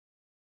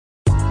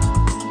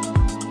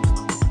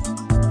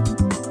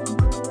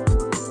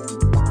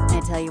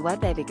you what,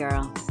 baby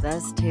girl,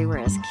 those two were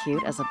as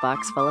cute as a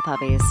box full of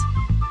puppies.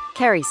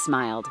 Carrie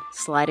smiled,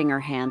 sliding her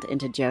hand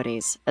into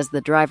Jody's as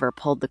the driver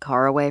pulled the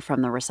car away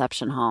from the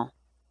reception hall.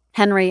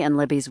 Henry and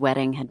Libby's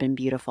wedding had been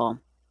beautiful.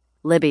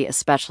 Libby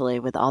especially,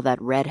 with all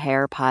that red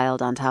hair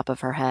piled on top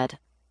of her head.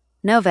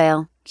 No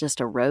veil, just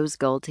a rose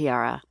gold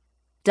tiara.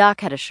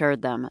 Doc had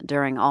assured them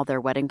during all their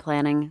wedding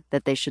planning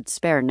that they should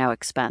spare no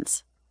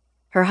expense.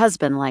 Her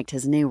husband liked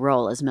his new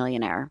role as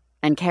millionaire,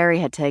 and Carrie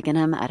had taken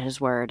him at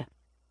his word.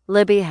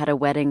 Libby had a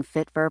wedding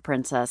fit for a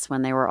princess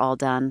when they were all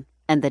done,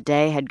 and the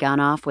day had gone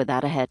off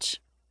without a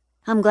hitch.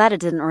 "I'm glad it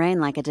didn't rain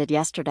like it did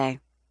yesterday,"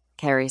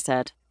 Carrie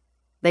said.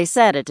 They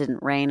said it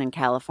didn't rain in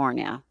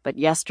California, but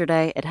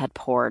yesterday it had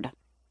poured.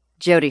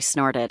 Jody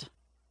snorted.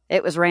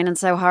 "It was raining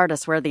so hard I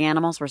swear the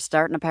animals were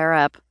starting to pair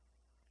up."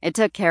 It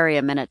took Carrie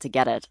a minute to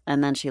get it,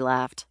 and then she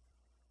laughed.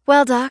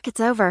 "Well, Doc, it's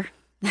over.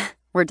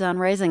 We're done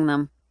raising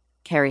them."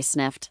 Carrie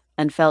sniffed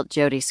and felt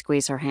Jody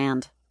squeeze her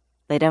hand.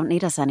 "They don't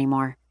need us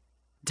anymore."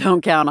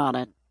 "Don't count on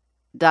it."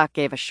 Doc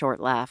gave a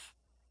short laugh.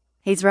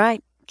 "He's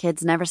right.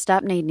 Kids never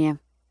stop needing you."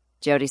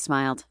 Jody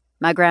smiled.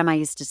 "My grandma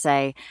used to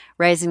say,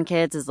 raising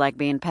kids is like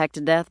being pecked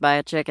to death by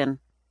a chicken."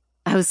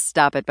 "Oh,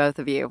 stop it, both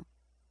of you."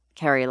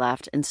 Carrie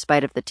laughed in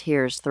spite of the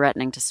tears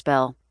threatening to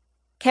spill.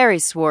 Carrie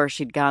swore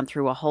she'd gone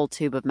through a whole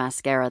tube of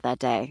mascara that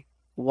day.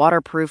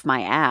 Waterproof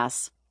my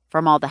ass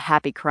from all the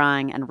happy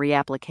crying and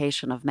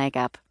reapplication of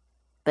makeup.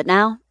 But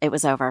now it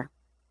was over.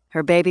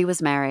 Her baby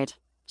was married.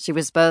 She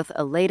was both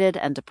elated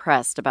and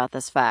depressed about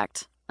this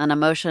fact, an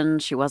emotion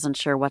she wasn't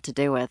sure what to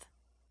do with.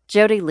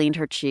 Jody leaned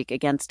her cheek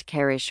against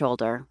Carrie's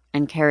shoulder,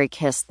 and Carrie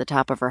kissed the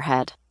top of her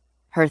head.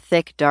 Her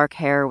thick, dark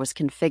hair was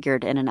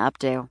configured in an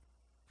updo.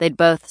 They'd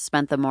both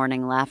spent the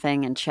morning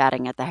laughing and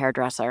chatting at the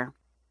hairdresser.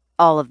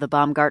 All of the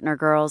Baumgartner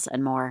girls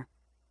and more.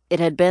 It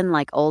had been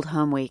like old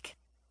home week.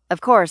 Of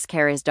course,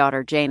 Carrie's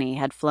daughter Janie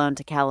had flown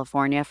to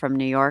California from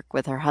New York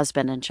with her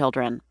husband and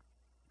children.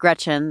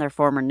 Gretchen, their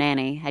former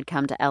nanny, had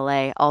come to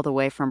L.A. all the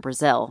way from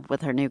Brazil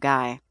with her new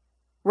guy.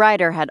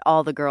 Ryder had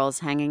all the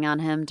girls hanging on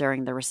him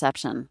during the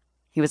reception.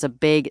 He was a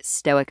big,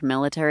 stoic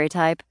military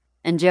type,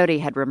 and Jody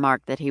had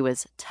remarked that he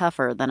was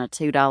tougher than a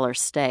 $2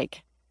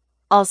 steak.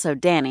 Also,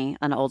 Danny,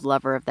 an old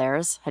lover of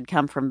theirs, had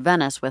come from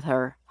Venice with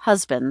her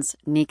husbands,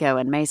 Nico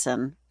and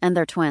Mason, and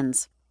their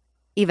twins.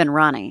 Even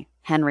Ronnie,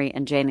 Henry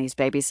and Janie's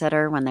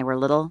babysitter when they were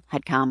little,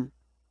 had come.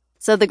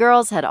 So the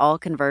girls had all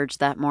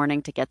converged that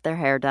morning to get their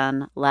hair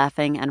done,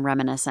 laughing and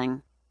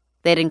reminiscing.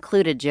 They'd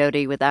included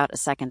Jody without a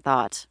second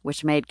thought,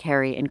 which made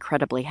Carrie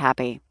incredibly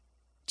happy.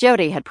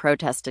 Jody had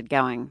protested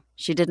going.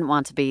 She didn't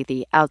want to be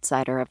the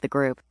outsider of the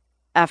group.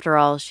 After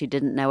all, she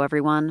didn't know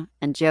everyone,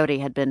 and Jody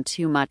had been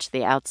too much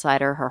the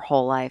outsider her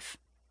whole life.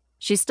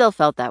 She still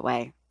felt that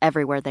way,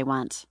 everywhere they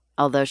went,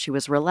 although she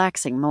was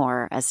relaxing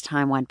more as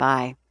time went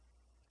by.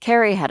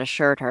 Carrie had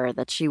assured her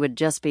that she would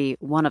just be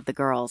one of the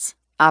girls,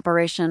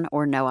 operation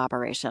or no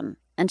operation,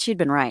 and she'd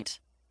been right.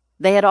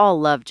 They had all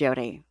loved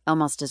Jody,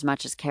 almost as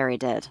much as Carrie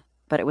did,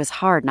 but it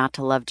was hard not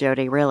to love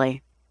Jody,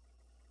 really.